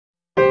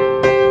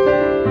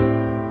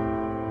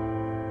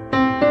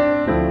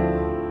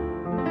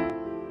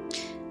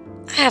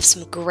have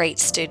some great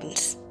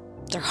students.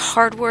 They're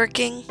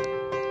hardworking,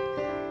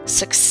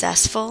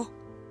 successful,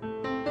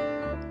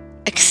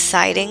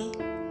 exciting,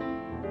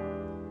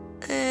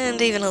 and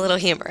even a little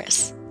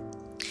humorous.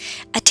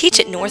 I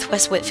teach at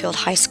Northwest Whitfield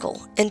High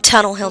School in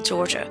Tunnel Hill,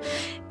 Georgia,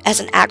 as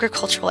an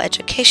agricultural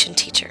education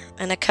teacher,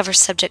 and I cover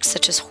subjects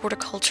such as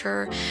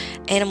horticulture,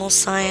 animal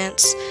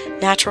science,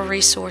 natural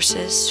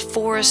resources,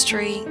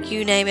 forestry,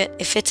 you name it.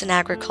 If it's in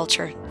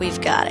agriculture,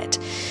 we've got it.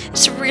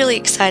 It's a really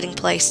exciting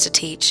place to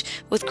teach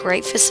with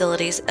great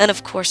facilities and,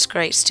 of course,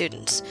 great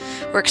students.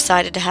 We're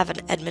excited to have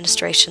an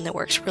administration that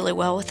works really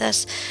well with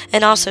us,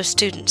 and also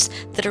students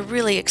that are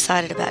really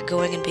excited about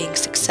going and being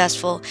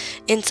successful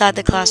inside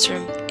the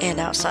classroom and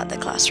outside the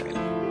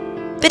classroom.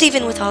 But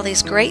even with all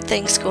these great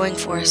things going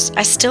for us,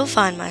 I still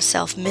find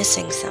myself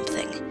missing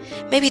something.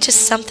 Maybe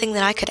just something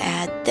that I could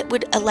add that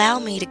would allow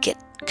me to get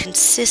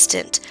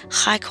consistent,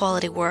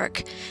 high-quality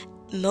work,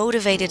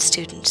 motivated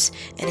students,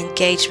 and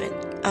engagement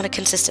on a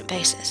consistent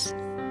basis.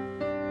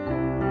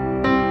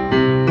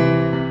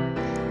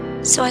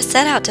 So I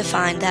set out to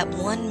find that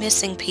one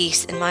missing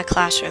piece in my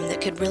classroom that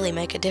could really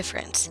make a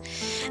difference.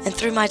 And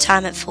through my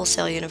time at Full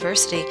Sail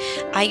University,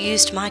 I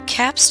used my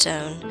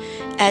capstone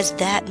as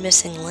that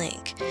missing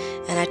link.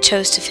 And I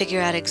chose to figure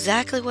out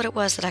exactly what it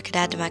was that I could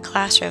add to my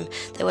classroom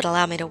that would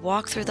allow me to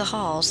walk through the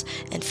halls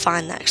and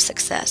find that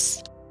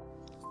success.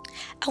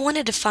 I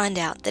wanted to find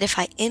out that if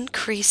I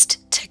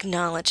increased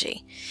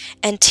technology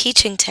and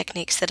teaching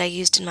techniques that I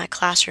used in my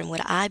classroom,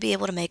 would I be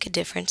able to make a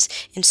difference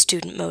in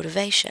student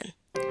motivation?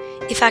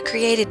 If I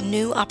created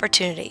new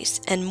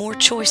opportunities and more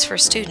choice for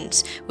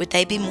students, would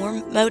they be more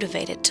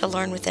motivated to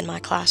learn within my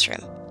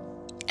classroom?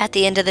 At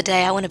the end of the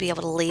day, I want to be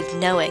able to leave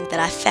knowing that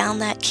I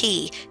found that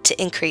key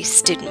to increase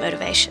student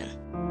motivation.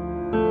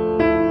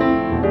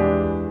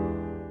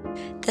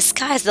 The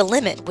sky's the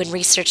limit when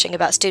researching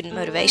about student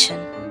motivation.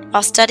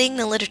 While studying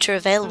the literature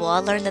available, I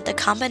learned that the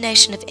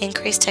combination of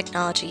increased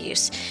technology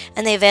use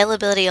and the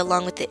availability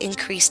along with the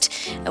increased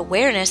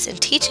awareness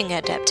and teaching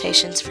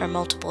adaptations for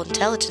multiple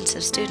intelligence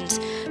of students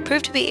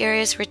proved to be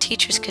areas where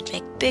teachers could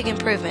make big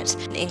improvements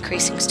in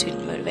increasing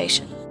student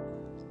motivation.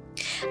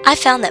 I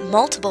found that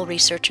multiple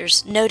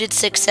researchers noted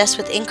success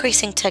with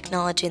increasing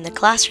technology in the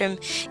classroom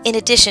in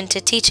addition to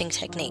teaching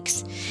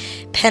techniques.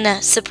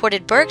 Penna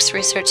supported Burke's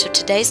research of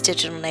today's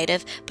digital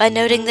native by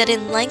noting that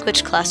in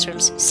language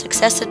classrooms,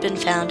 success had been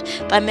found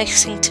by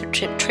mixing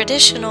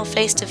traditional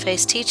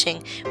face-to-face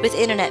teaching with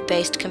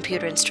internet-based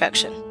computer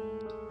instruction.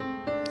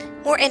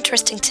 More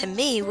interesting to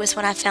me was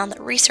when I found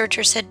that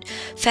researchers had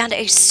found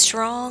a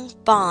strong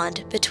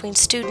bond between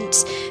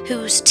students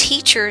whose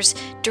teachers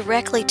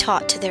directly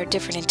taught to their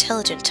different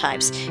intelligent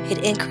types.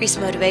 It increased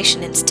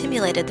motivation and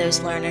stimulated those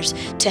learners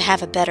to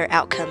have a better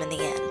outcome in the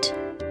end.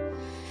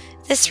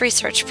 This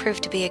research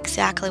proved to be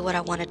exactly what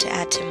I wanted to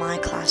add to my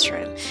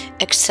classroom: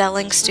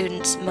 excelling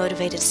students,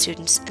 motivated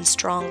students, and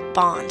strong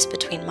bonds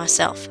between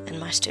myself and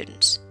my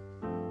students.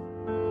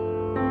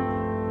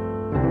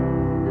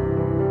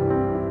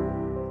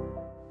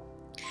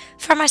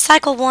 For my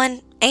Cycle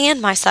 1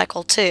 and my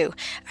Cycle 2,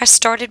 I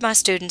started my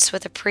students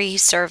with a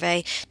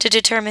pre-survey to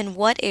determine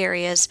what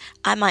areas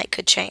I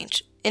could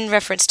change in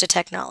reference to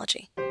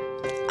technology.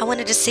 I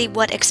wanted to see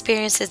what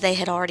experiences they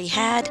had already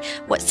had,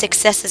 what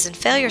successes and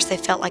failures they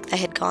felt like they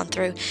had gone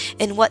through,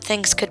 and what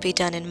things could be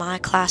done in my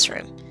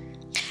classroom.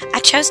 I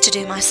chose to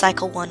do my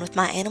Cycle 1 with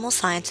my Animal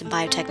Science and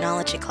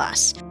Biotechnology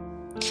class.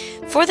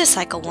 For the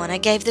Cycle 1, I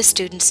gave the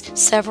students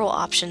several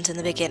options in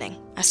the beginning.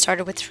 I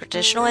started with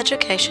traditional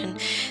education,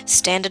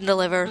 stand and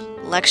deliver,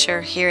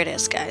 lecture, here it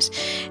is, guys.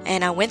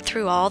 And I went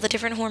through all the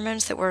different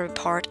hormones that were a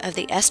part of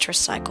the estrus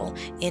cycle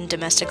in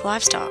domestic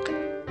livestock.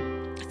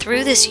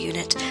 Through this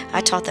unit,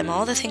 I taught them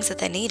all the things that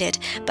they needed,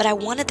 but I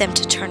wanted them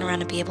to turn around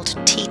and be able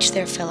to teach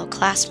their fellow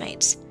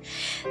classmates.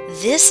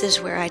 This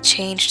is where I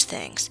changed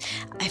things.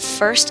 I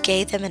first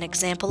gave them an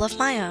example of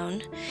my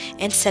own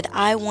and said,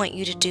 I want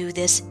you to do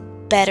this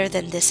better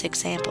than this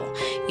example.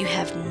 You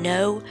have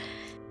no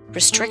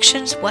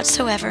restrictions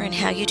whatsoever in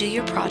how you do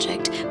your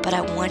project, but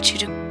I want you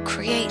to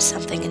create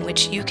something in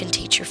which you can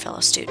teach your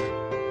fellow student.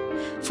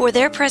 For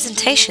their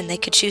presentation, they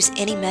could choose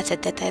any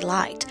method that they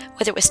liked,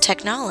 whether it was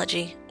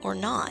technology or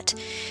not.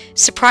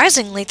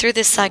 Surprisingly, through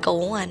this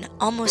Cycle 1,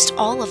 almost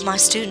all of my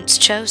students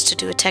chose to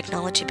do a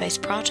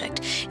technology-based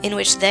project in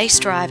which they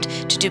strived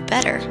to do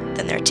better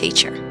than their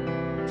teacher.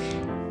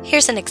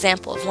 Here's an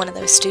example of one of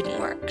those student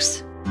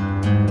works.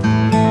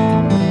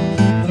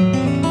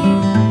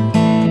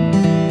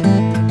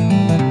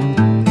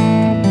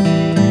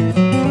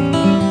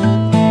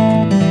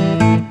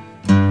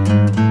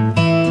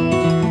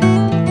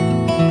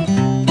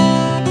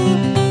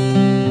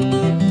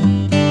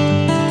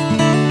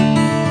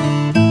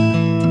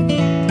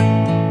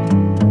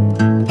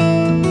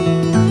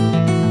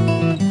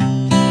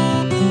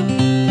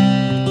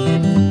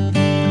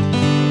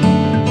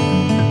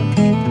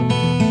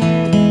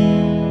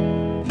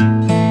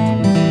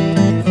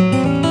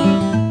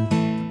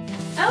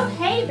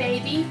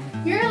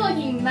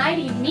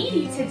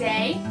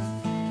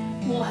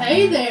 Well,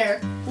 hey there,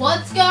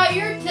 what's got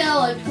your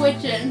tail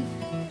twitching?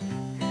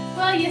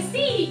 Well, you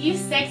see, you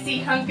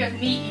sexy hunk of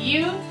meat,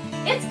 you.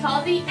 It's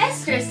called the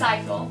ester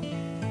cycle.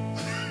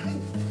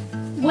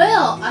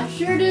 Well, I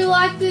sure do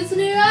like this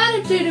new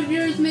attitude of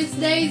yours, Miss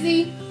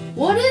Daisy.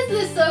 What is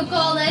this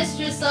so-called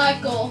ester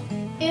cycle?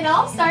 It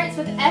all starts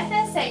with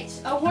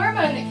FSH, a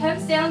hormone that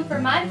comes down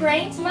from my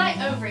brain to my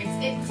ovaries.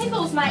 It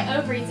tickles my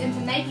ovaries into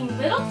making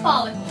little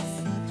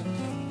follicles.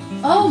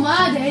 Oh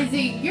my,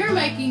 Daisy, you're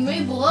making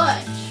me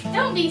blush.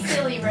 Don't be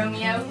silly,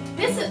 Romeo.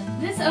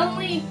 This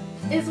only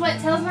is what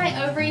tells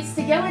my ovaries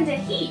to go into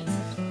heat.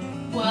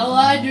 Well,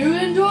 I do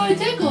enjoy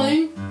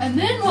tickling. And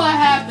then what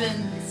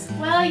happens?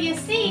 Well, you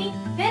see,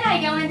 then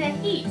I go into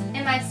heat,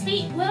 and my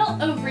sweet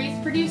little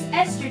ovaries produce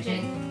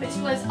estrogen, which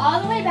flows all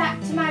the way back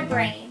to my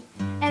brain.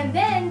 And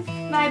then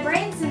my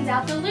brain sends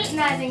out the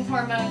luteinizing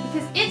hormone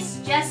because it's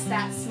just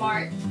that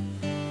smart.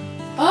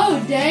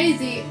 Oh,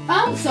 Daisy,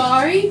 I'm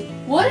sorry.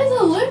 What is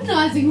a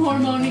luteinizing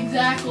hormone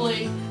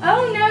exactly?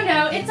 Oh,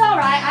 no, it's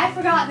alright. I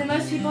forgot that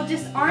most people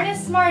just aren't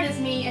as smart as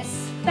me,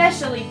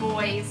 especially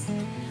boys.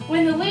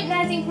 When the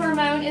luteinizing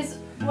hormone is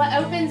what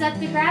opens up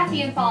the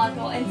Graafian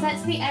follicle and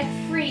sets the egg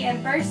free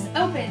and bursts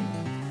open,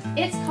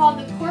 it's called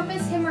the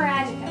corpus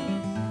hemorrhagicum.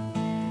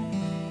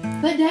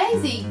 But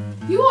Daisy,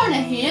 you aren't a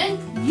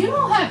hen. You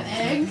don't have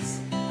eggs.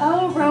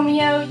 Oh,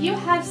 Romeo, you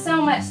have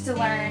so much to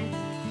learn.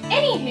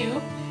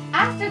 Anywho,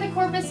 after the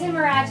corpus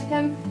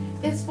hemorrhagicum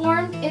is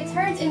formed, it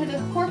turns into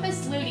the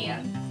corpus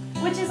luteum,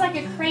 which is like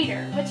a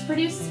crater, which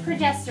produces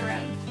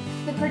progesterone.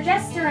 The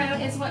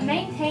progesterone is what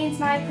maintains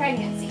my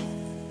pregnancy.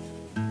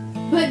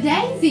 But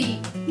Daisy,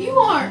 you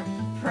aren't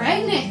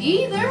pregnant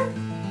either.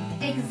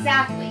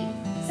 Exactly.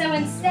 So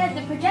instead,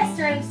 the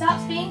progesterone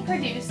stops being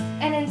produced,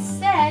 and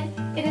instead,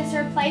 it is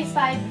replaced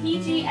by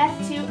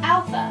PGF2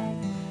 alpha,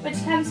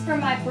 which comes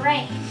from my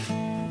brain.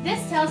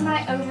 This tells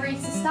my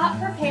ovaries to stop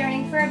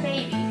preparing for a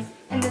baby,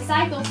 and the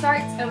cycle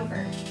starts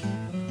over.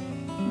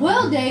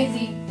 Well,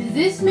 Daisy, does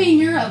this mean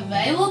you're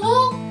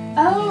available?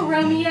 Oh,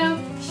 Romeo,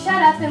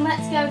 shut up and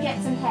let's go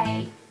get some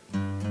hay.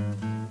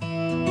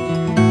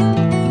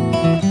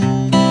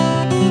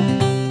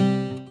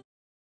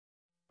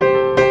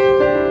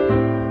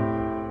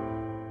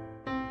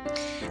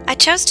 I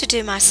chose to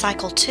do my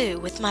Cycle 2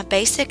 with my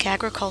basic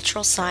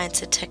agricultural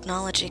science and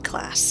technology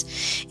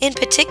class, in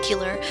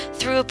particular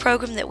through a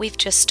program that we've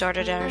just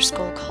started at our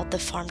school called the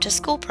Farm to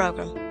School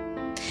program.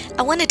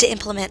 I wanted to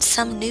implement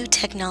some new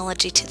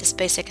technology to this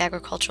basic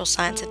agricultural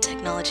science and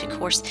technology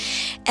course,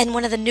 and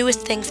one of the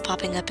newest things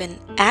popping up in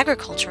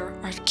agriculture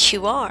are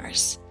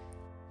QRs.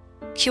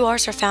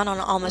 QRs are found on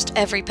almost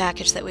every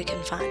package that we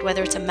can find,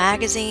 whether it's a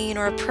magazine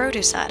or a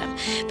produce item,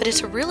 but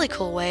it's a really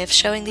cool way of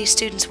showing these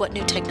students what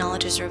new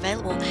technologies are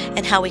available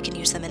and how we can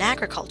use them in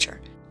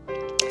agriculture.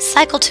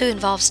 Cycle 2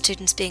 involves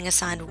students being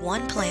assigned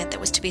one plant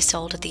that was to be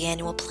sold at the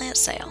annual plant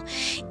sale.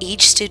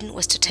 Each student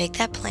was to take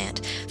that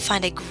plant,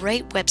 find a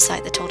great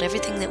website that told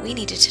everything that we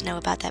needed to know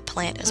about that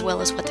plant, as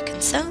well as what the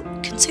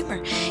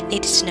consumer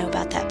needed to know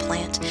about that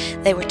plant.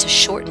 They were to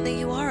shorten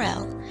the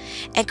URL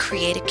and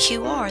create a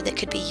QR that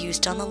could be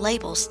used on the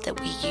labels that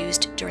we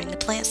used during the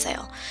plant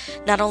sale.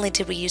 Not only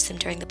did we use them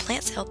during the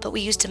plant sale, but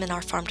we used them in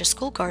our farm to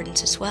school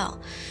gardens as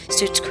well.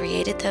 Students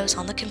created those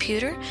on the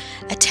computer,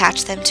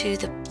 attached them to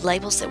the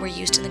labels that were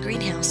used in the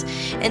greenhouse,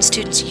 and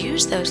students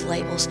used those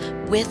labels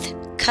with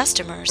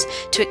customers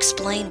to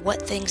explain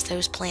what things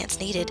those plants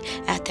needed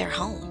at their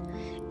home.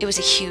 It was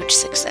a huge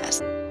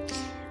success.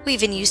 We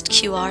even used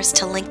QRs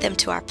to link them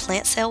to our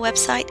plant sale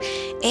website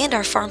and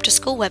our farm to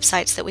school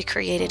websites that we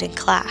created in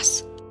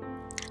class.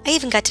 I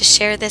even got to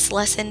share this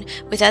lesson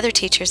with other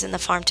teachers in the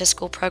farm to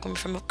school program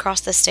from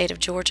across the state of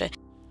Georgia.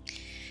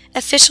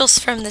 Officials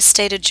from the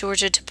state of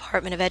Georgia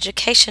Department of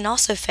Education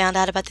also found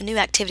out about the new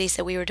activities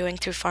that we were doing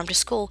through Farm to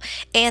School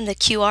and the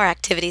QR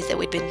activities that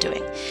we'd been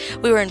doing.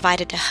 We were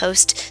invited to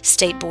host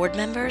state board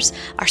members,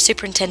 our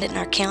superintendent in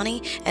our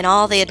county, and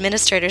all the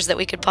administrators that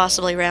we could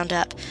possibly round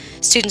up.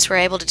 Students were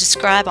able to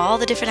describe all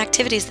the different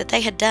activities that they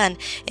had done,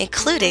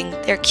 including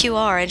their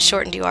QR and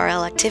shortened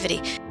URL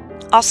activity,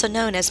 also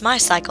known as my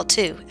Cycle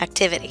 2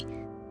 activity.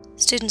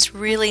 Students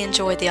really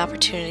enjoyed the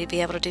opportunity to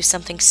be able to do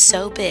something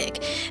so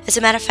big. As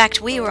a matter of fact,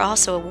 we were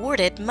also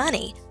awarded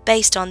money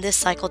based on this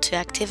Cycle 2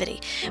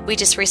 activity. We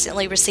just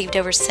recently received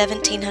over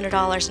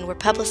 $1,700 and were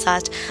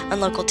publicized on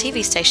local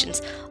TV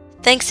stations,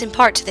 thanks in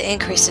part to the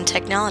increase in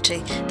technology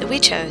that we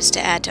chose to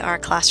add to our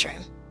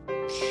classroom.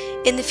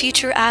 In the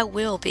future, I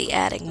will be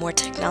adding more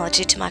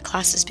technology to my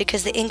classes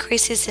because the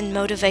increases in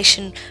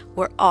motivation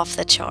were off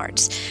the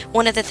charts.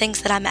 One of the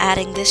things that I'm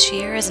adding this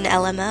year is an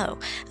LMO.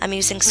 I'm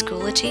using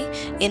Schoology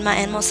in my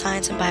animal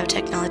science and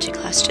biotechnology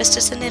class just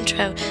as an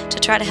intro to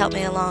try to help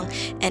me along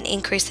and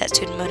increase that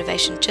student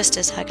motivation, just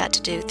as I got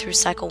to do through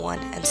Cycle 1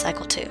 and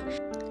Cycle 2.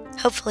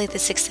 Hopefully the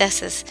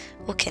successes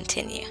will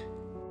continue.